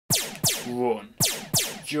run.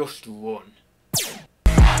 Just run.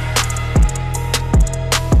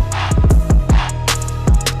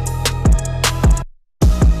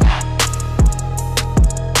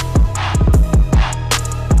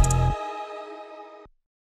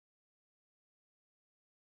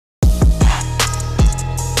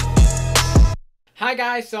 Hi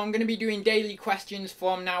guys, so I'm going to be doing daily questions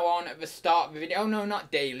from now on at the start of the video. Oh no, not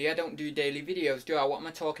daily, I don't do daily videos, do I? What am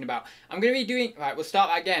I talking about? I'm going to be doing, right, we'll start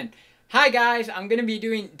that again. Hi guys, I'm going to be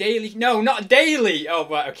doing daily, no, not daily! Oh,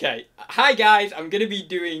 right, okay. Hi guys, I'm going to be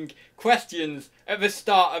doing questions at the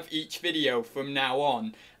start of each video from now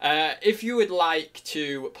on. If you would like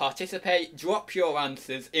to participate, drop your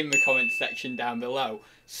answers in the comments section down below.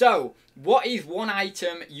 So, what is one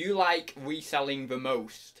item you like reselling the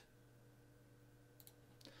most?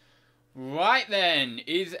 Right then,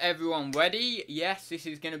 is everyone ready? Yes, this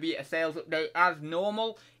is going to be a sales update as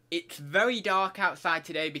normal. It's very dark outside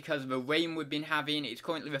today because of the rain we've been having. It's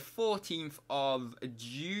currently the 14th of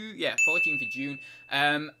June. Yeah, 14th of June.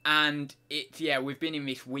 And it's, yeah, we've been in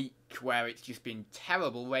this week where it's just been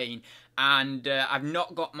terrible rain. And I've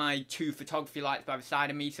not got my two photography lights by the side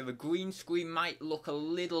of me, so the green screen might look a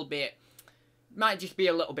little bit, might just be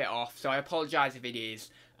a little bit off. So I apologise if it is.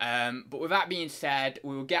 But with that being said,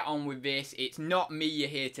 we will get on with this. It's not me you're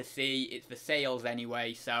here to see, it's the sales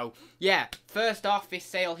anyway. So, yeah, first off, this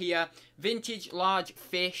sale here, vintage large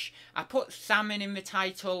fish. I put salmon in the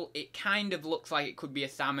title. It kind of looks like it could be a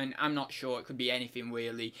salmon. I'm not sure, it could be anything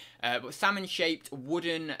really. But salmon-shaped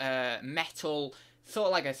wooden metal, sort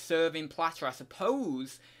of like a serving platter, I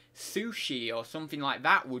suppose. Sushi or something like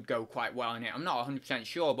that would go quite well in it. I'm not 100%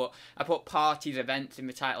 sure, but I put parties, events in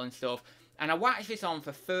the title and stuff. And I whacked this on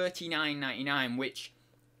for $39.99, which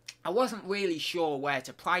I wasn't really sure where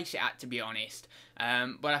to price it at, to be honest.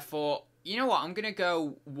 But I thought, you know what, I'm going to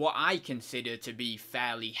go what I consider to be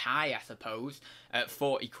fairly high, I suppose, at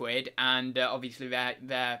 40 quid. And obviously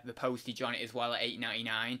the postage on it as well at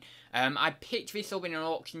 $8.99. I picked this up in an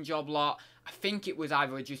auction job lot. I think it was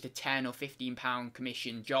either just a £10 or £15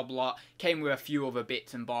 commission job lot. Came with a few other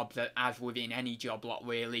bits and bobs, as within any job lot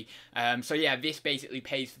really. So yeah, this basically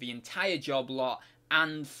pays for the entire job lot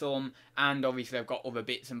and some, and obviously I've got other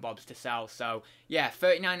bits and bobs to sell. So yeah,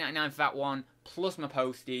 $39.99 for that one, plus my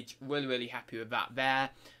postage. Really happy with that there.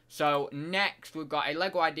 So next we've got a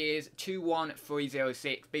LEGO Ideas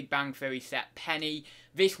 21306 Big Bang Theory set penny.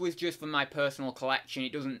 This was just for my personal collection.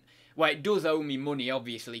 It doesn't, well, it does owe me money,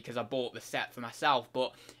 obviously, because I bought the set for myself,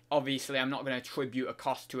 but obviously I'm not going to attribute a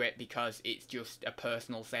cost to it because it's just a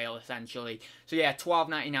personal sale, essentially. So yeah,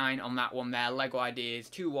 $12.99 on that one there, LEGO Ideas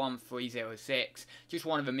 21306, just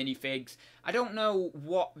one of the minifigs. I don't know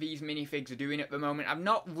what these minifigs are doing at the moment. I've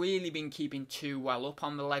not really been keeping too well up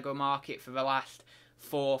on the LEGO market for the last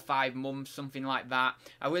 4 or 5 months, something like that.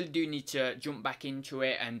 I really do need to jump back into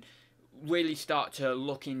it and really start to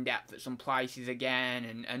look in depth at some prices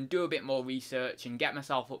again and do a bit more research and get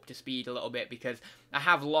myself up to speed a little bit, because I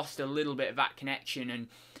have lost a little bit of that connection. And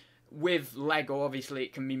with LEGO, obviously,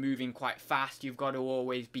 it can be moving quite fast. You've got to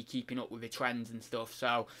always be keeping up with the trends and stuff.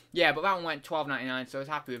 So, yeah, but that one went $12.99, so I was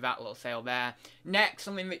happy with that little sale there. Next,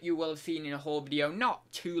 something that you will have seen in a haul video not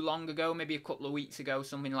too long ago, maybe a couple of weeks ago,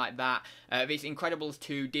 something like that. This Incredibles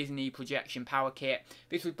 2 Disney Projection Power Kit.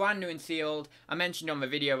 This was brand new and sealed. I mentioned on the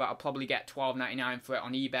video that I'll probably get $12.99 for it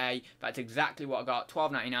on eBay. That's exactly what I got,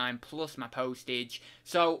 $12.99 plus my postage.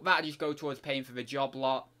 So, that'll just go towards paying for the job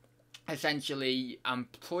lot. Essentially,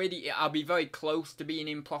 I'll be very close to being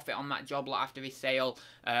in profit on that job lot after this sale,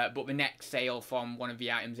 but the next sale from one of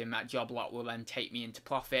the items in that job lot will then take me into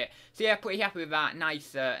profit. So yeah, pretty happy with that.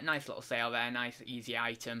 Nice little sale there, nice easy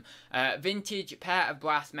item. Vintage pair of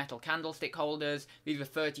brass metal candlestick holders. These are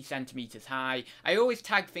 30 centimeters high. I always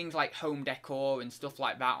tag things like home decor and stuff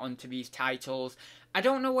like that onto these titles. I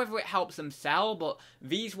don't know whether it helps them sell, but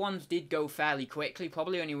these ones did go fairly quickly,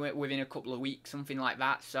 probably only within a couple of weeks, something like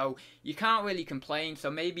that, so you can't really complain. So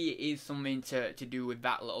maybe it is something to do with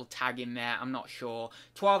that little tag in there, I'm not sure.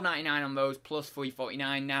 $12.99 on those, plus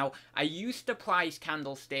 $3.49. Now, I used to price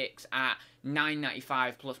candlesticks at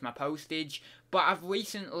 $9.95 plus my postage, but I've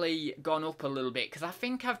recently gone up a little bit because I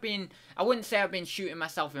think I wouldn't say I've been shooting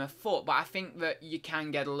myself in the foot, but I think that you can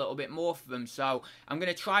get a little bit more for them. So I'm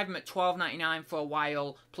going to try them at $12.99 for a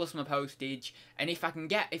while, plus my postage, and if I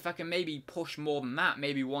can maybe push more than that,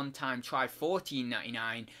 maybe one time try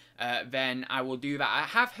 $14.99, then I will do that. I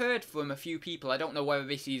have heard from a few people, I don't know whether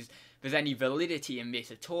there's any validity in this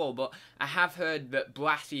at all, but I have heard that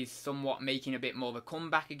brass is somewhat making a bit more of a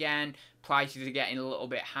comeback again. Prices are getting a little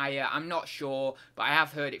bit higher. I'm not sure, but I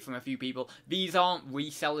have heard it from a few people. These aren't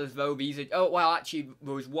resellers though. These are, oh well, actually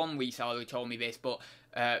there was one reseller who told me this, but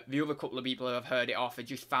the other couple of people who have heard it off are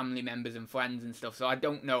just family members and friends and stuff, so I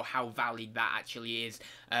don't know how valid that actually is,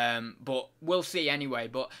 but we'll see anyway.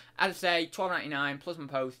 But as I say, $12.99 plus my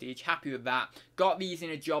postage, happy with that. Got these in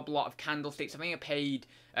a job lot of candlesticks. I think I paid,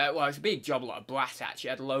 well, it's a big job lot of brass actually.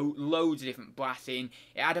 It had loads of different brass in.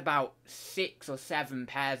 It had about 6 or 7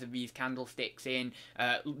 pairs of these candlesticks in,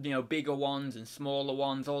 you know, bigger ones and smaller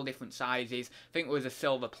ones, all different sizes. I think there was a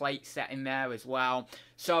silver plate set in there as well.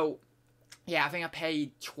 So yeah, I think I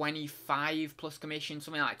paid 25 plus commission,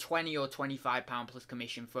 something like 20 or 25 pound plus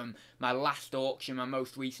commission from my last auction, my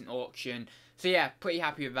most recent auction. So yeah, pretty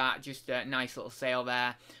happy with that. Just a nice little sale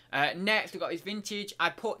there. Next, we've got this vintage. I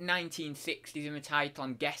put 1960s in the title.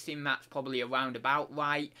 I'm guessing that's probably around about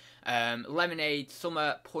right. Lemonade,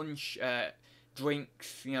 summer punch,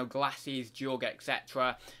 drinks, you know, glasses, jug,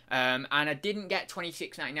 etc. And I didn't get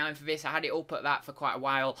 $26.99 for this. I had it up at that for quite a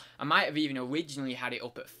while. I might have even originally had it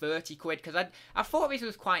up at 30 quid because I thought this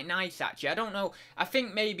was quite nice actually. I don't know. I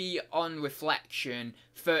think maybe on reflection,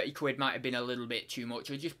 30 quid might have been a little bit too much,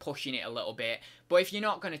 or just pushing it a little bit. But if you're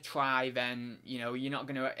not going to try, then, you know, you're not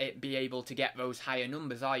going to be able to get those higher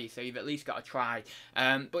numbers, are you? So you've at least got to try.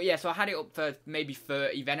 But yeah, so I had it up for maybe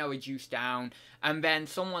 30, then I reduced down, and then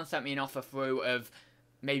someone sent me an offer through of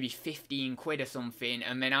maybe 15 quid or something,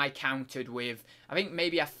 and then I countered with, I think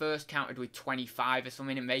maybe I first countered with 25 or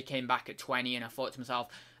something, and they came back at 20, and I thought to myself,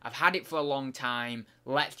 I've had it for a long time,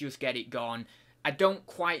 let's just get it gone. I don't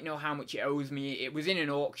quite know how much it owes me. It was in an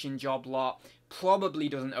auction job lot. Probably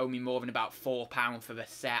doesn't owe me more than about £4 for the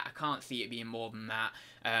set. I can't see it being more than that.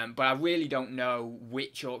 But I really don't know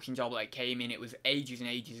which auction job lot it came in. It was ages and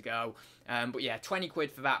ages ago. But yeah, 20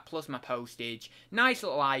 quid for that plus my postage. Nice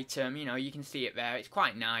little item, you know, you can see it there. It's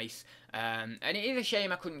quite nice. And it is a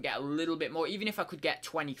shame I couldn't get a little bit more. Even if I could get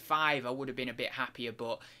 25, I would have been a bit happier.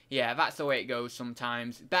 But yeah, that's the way it goes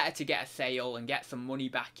sometimes. Better to get a sale and get some money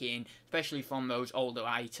back in, especially from those older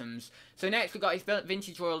items. So next we've got this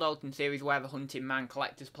Vintage Royal Dalton series Where the Hunting Man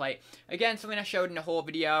collector's plate. Again, something I showed in a haul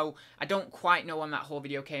video. I don't quite know when that haul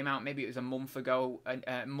video came out. Maybe it was a month ago,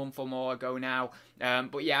 a month or more ago now.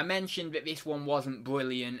 But yeah, I mentioned that this one wasn't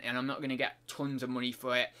brilliant and I'm not going to get tons of money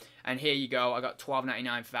for it. And here you go, I got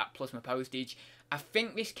 $12.99 for that plus my postage. I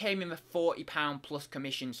think this came in the £40 plus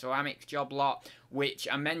commission ceramics job lot, which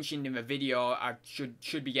I mentioned in the video. I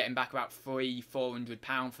should be getting back about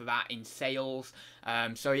 £400 for that in sales.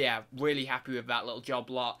 So yeah, really happy with that little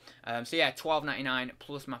job lot. So yeah, $12.99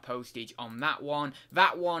 plus my postage on that one.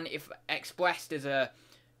 That one, if expressed as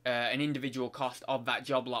an individual cost of that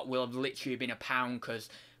job lot, will have literally been £1 because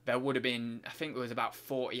there would have been, I think there was about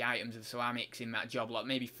 40 items of ceramics in that job lot,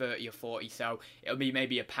 maybe 30 or 40, so it'll be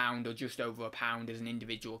maybe £1 or just over £1 as an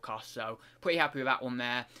individual cost, so pretty happy with that one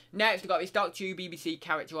there. Next, we've got this Doctor Who BBC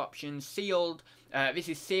character options, sealed. This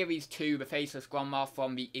is Series 2, the Faceless Grandma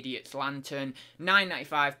from the Idiot's Lantern,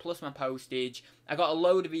 $9.95 plus my postage. I got a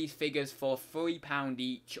load of these figures for £3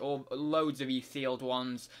 each, or loads of these sealed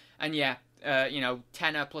ones, and yeah, you know,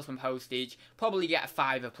 tenner plus my postage, probably get a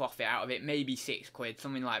 £5 profit out of it, maybe 6 quid,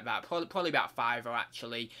 something like that, probably about £5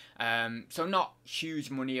 actually, so not huge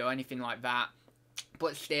money or anything like that,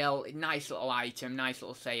 but still, nice little item, nice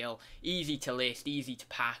little sale, easy to list, easy to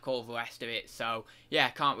pack, all the rest of it, so yeah,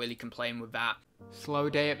 can't really complain with that. Slow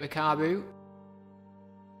day at the car boot?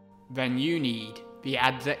 Then you need the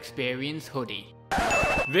Ads Experience hoodie.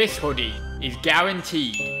 This hoodie is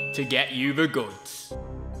guaranteed to get you the goods.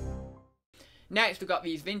 Next, we've got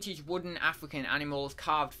these vintage wooden African animals,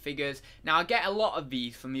 carved figures. Now, I get a lot of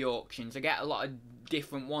these from the auctions. I get a lot of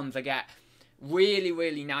different ones. I get really,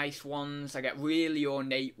 really nice ones. I get really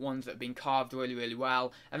ornate ones that have been carved really, really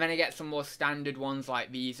well. And then I get some more standard ones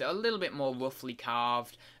like these that are a little bit more roughly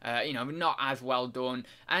carved, you know, not as well done.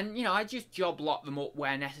 And, you know, I just job lot them up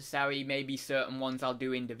where necessary. Maybe certain ones I'll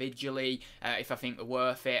do individually if I think they're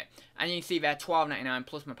worth it. And you can see they're $12.99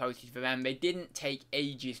 plus my postage for them. They didn't take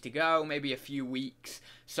ages to go, maybe a few weeks.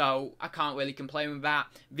 So I can't really complain with that.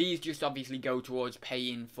 These just obviously go towards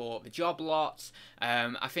paying for the job lots.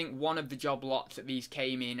 I think one of the job lots that these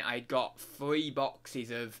came in, I got 3 boxes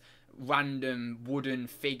of random wooden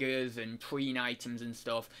figures and treen items and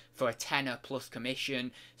stuff for a tenner plus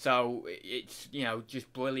commission. So it's, you know,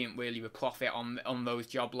 just brilliant really the profit on those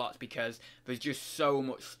job lots, because there's just so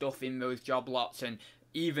much stuff in those job lots, and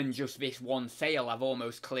even just this one sale, I've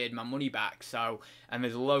almost cleared my money back. So, and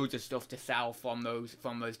there's loads of stuff to sell from those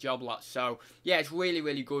job lots. So, yeah, it's really,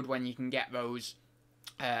 really good when you can get those,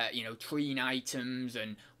 you know, treen items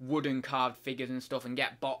and wooden carved figures and stuff, and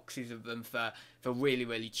get boxes of them for really,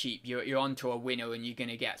 really cheap. You're onto a winner, and you're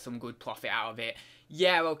gonna get some good profit out of it.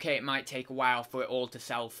 yeah, okay, it might take a while for it all to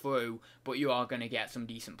sell through, but you are going to get some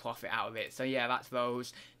decent profit out of it. So yeah, that's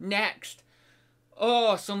those. Next,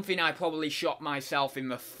 oh, something I probably shot myself in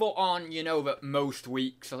the foot on. You know that most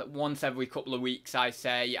weeks, once every couple of weeks, I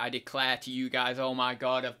declare to you guys, oh my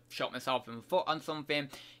god, I've shot myself in the foot on something.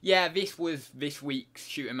 Yeah, this was this week's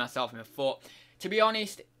shooting myself in the foot. To be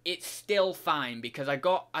honest, it's still fine because I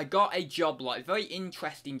got a job lot, a very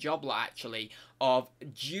interesting job lot actually, of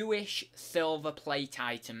Jewish silver plate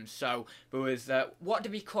items. So there was, what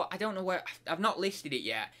did we call, I don't know where, I've not listed it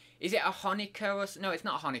yet. Is it a Hanukkah or, no, it's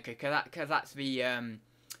not Hanukkah, because that's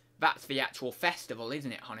the actual festival,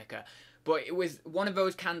 isn't it, Hanukkah? But it was one of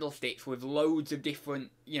those candlesticks with loads of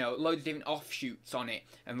different, loads of different offshoots on it,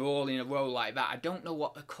 and they're all in a row like that. I don't know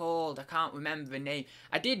what they're called. I can't remember the name.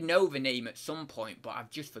 I did know the name at some point, but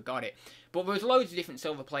I've just forgot it. But there was loads of different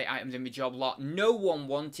silver plate items in the job lot. No one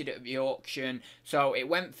wanted it at the auction, so it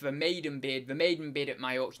went for the maiden bid. The maiden bid at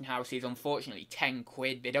my auction house is unfortunately 10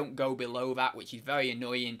 quid. They don't go below that, which is very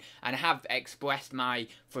annoying, and I have expressed my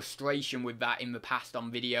frustration with that in the past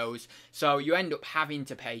on videos. So you end up having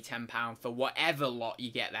to pay £10 for whatever lot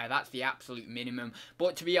you get there. That's the absolute minimum.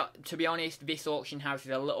 But to be honest, this auction house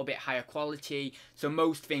is a little bit higher quality, so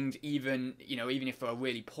most things, even if they're a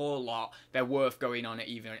really poor lot, they're worth going on at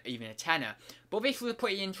even a tenner. But this was a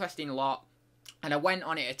pretty interesting lot, and I went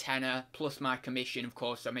on it a tenner plus my commission, of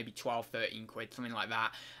course, so maybe 12, 13 quid, something like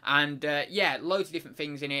that. And yeah, loads of different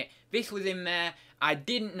things in it. This was in there. I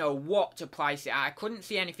didn't know what to price it at. I couldn't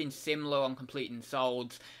see anything similar on Complete and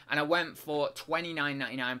Solds, and I went for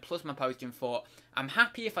 $29.99 plus my posting. Thought, I'm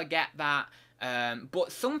happy if I get that.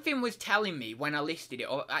 But something was telling me when I listed it,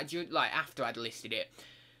 or after I'd listed it,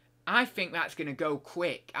 I think that's going to go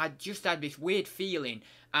quick. I just had this weird feeling.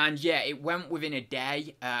 And yeah, it went within a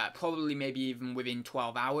day, probably maybe even within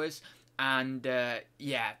 12 hours. And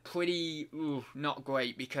yeah, pretty not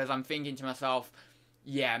great, because I'm thinking to myself,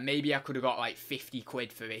 yeah, maybe I could have got like 50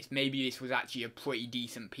 quid for this. Maybe this was actually a pretty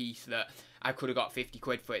decent piece that I could have got 50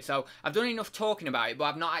 quid for it. So I've done enough talking about it, but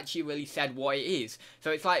I've not actually really said what it is. So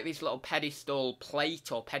it's like this little pedestal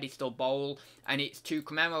plate or pedestal bowl, and it's to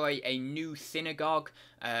commemorate a new synagogue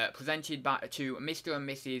presented to Mr. and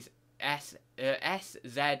Mrs.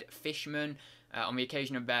 S.Z. Fishman on the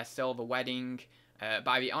occasion of their silver wedding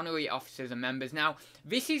by the honorary officers and members. Now,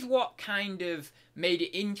 this is what kind of made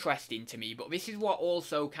it interesting to me, but this is what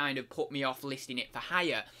also kind of put me off listing it for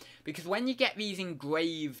hire. Because when you get these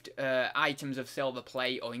engraved items of silver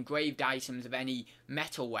plate or engraved items of any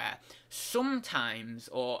metalware, sometimes,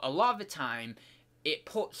 or a lot of the time, it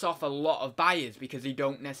puts off a lot of buyers because they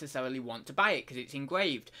don't necessarily want to buy it because it's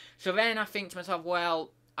engraved. So then I think to myself,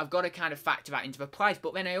 well, I've got to kind of factor that into the price.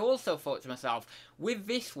 But then I also thought to myself, with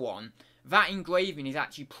this one, that engraving is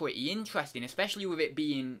actually pretty interesting, especially with it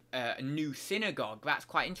being a new synagogue. That's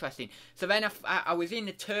quite interesting. So then I was in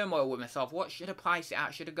a turmoil with myself. What should I price it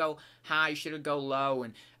at? Should I go high? Should I go low?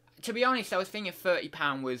 And to be honest, I was thinking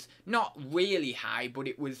 £30 was not really high, but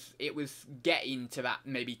it was getting to that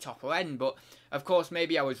maybe topper end. But of course,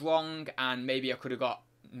 maybe I was wrong, and maybe I could have got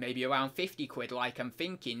maybe around 50 quid like I'm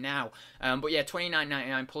thinking now. But yeah,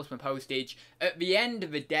 $29.99 plus my postage. At the end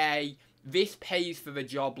of the day, this pays for the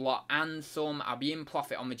job lot and some. I'll be in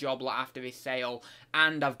profit on the job lot after this sale,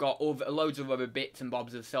 and I've got loads of other bits and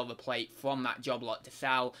bobs of silver plate from that job lot to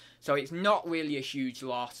sell. So it's not really a huge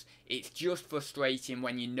loss. It's just frustrating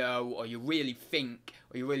when you know, or you really think,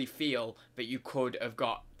 or you really feel that you could have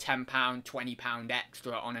got £10, £20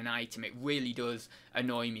 extra on an item. It really does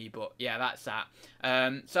annoy me, but yeah, that's that.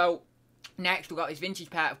 So next, we've got this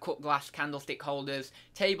vintage pair of cut glass candlestick holders,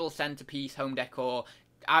 table centerpiece, home decor.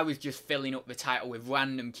 I was just filling up the title with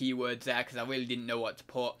random keywords there because I really didn't know what to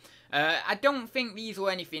put. I don't think these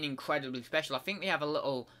were anything incredibly special. I think they have a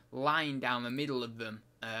little line down the middle of them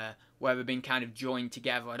where they've been kind of joined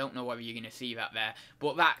together. I don't know whether you're going to see that there,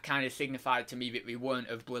 but that kind of signified to me that they weren't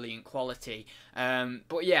of brilliant quality.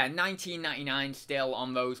 But yeah, $19.99 still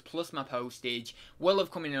on those, plus my postage. Will have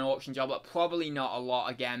come in an auction job, but probably not a lot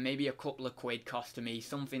again. Maybe a couple of quid cost to me,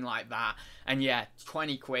 something like that. And yeah,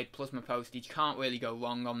 20 quid plus my postage. Can't really go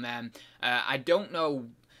wrong on them. I don't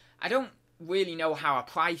really know how I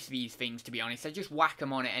price these things, to be honest. I just whack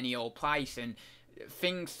them on at any old price, and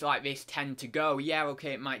things like this tend to go, yeah,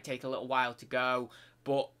 okay, it might take a little while to go,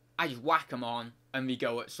 but I just whack them on and we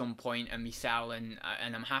go at some point and we sell, and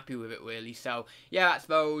I'm happy with it really. So yeah, that's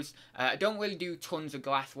those. I don't really do tons of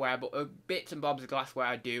glassware, but bits and bobs of glassware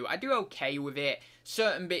I do okay with it.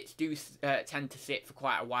 Certain bits do tend to sit for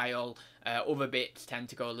quite a while. Other bits tend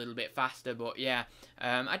to go a little bit faster, but yeah,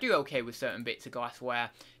 I do okay with certain bits of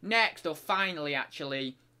glassware. Next, or finally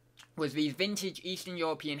actually, was these vintage Eastern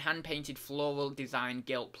European hand-painted floral design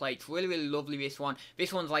gilt plates. Really, really lovely, this one.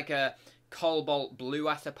 This one's like a cobalt blue,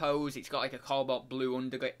 I suppose. It's got like a cobalt blue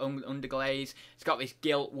underglaze. It's got this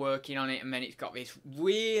gilt working on it, and then it's got this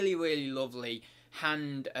really, really lovely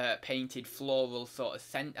hand painted floral sort of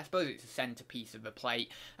I suppose it's a centerpiece of the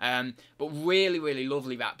plate, but really, really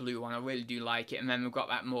lovely, that blue one. I really do like it. And then we've got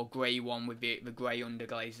that more grey one with the grey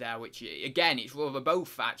underglaze there, which again, they're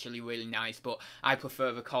both actually really nice, but I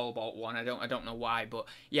prefer the cobalt one. I don't know why, but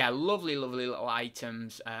yeah, lovely, lovely little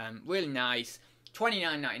items. Really nice.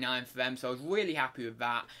 $29.99 for them, so I was really happy with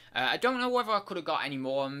that. I don't know whether I could have got any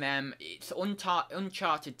more on them. It's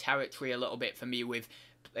uncharted territory a little bit for me with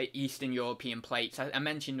Eastern European plates. I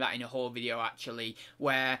mentioned that in a whole video actually,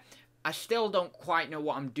 where I still don't quite know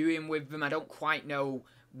what I'm doing with them. I don't quite know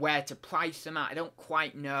where to price them at. I don't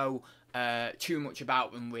quite know too much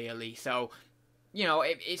about them really, so you know,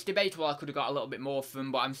 it's debatable. I could have got a little bit more for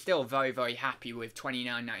them, but I'm still very, very happy with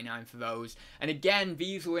 $29.99 for those. And again,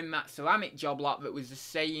 these were in that ceramic job lot that was the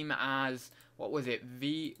same as, what was it?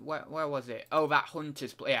 Where was it? Oh, that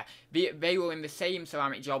Hunter's plate. Yeah, they were in the same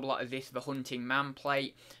ceramic job lot as this, the Hunting Man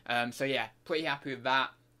plate. So yeah, pretty happy with that.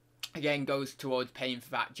 Again, goes towards paying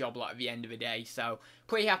for that job lot at the end of the day, so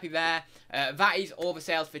pretty happy there. That is all the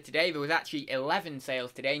sales for today. There was actually 11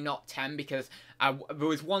 sales today, not 10, because there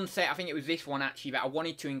was one sale, I think it was this one actually, that I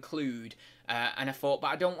wanted to include, and I thought, but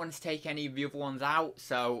I don't want to take any of the other ones out,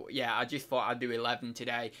 so yeah, I just thought I'd do 11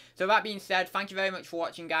 today. So that being said, thank you very much for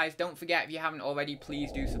watching, guys. Don't forget, if you haven't already,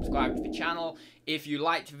 please do subscribe to the channel. If you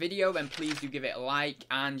liked the video, then please do give it a like,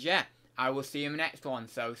 and yeah, I will see you in the next one,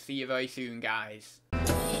 so see you very soon, guys.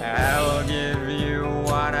 I will give you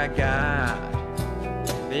what I got,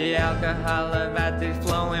 the alcohol that is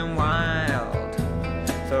flowing wild.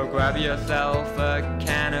 So grab yourself a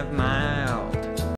can of mine.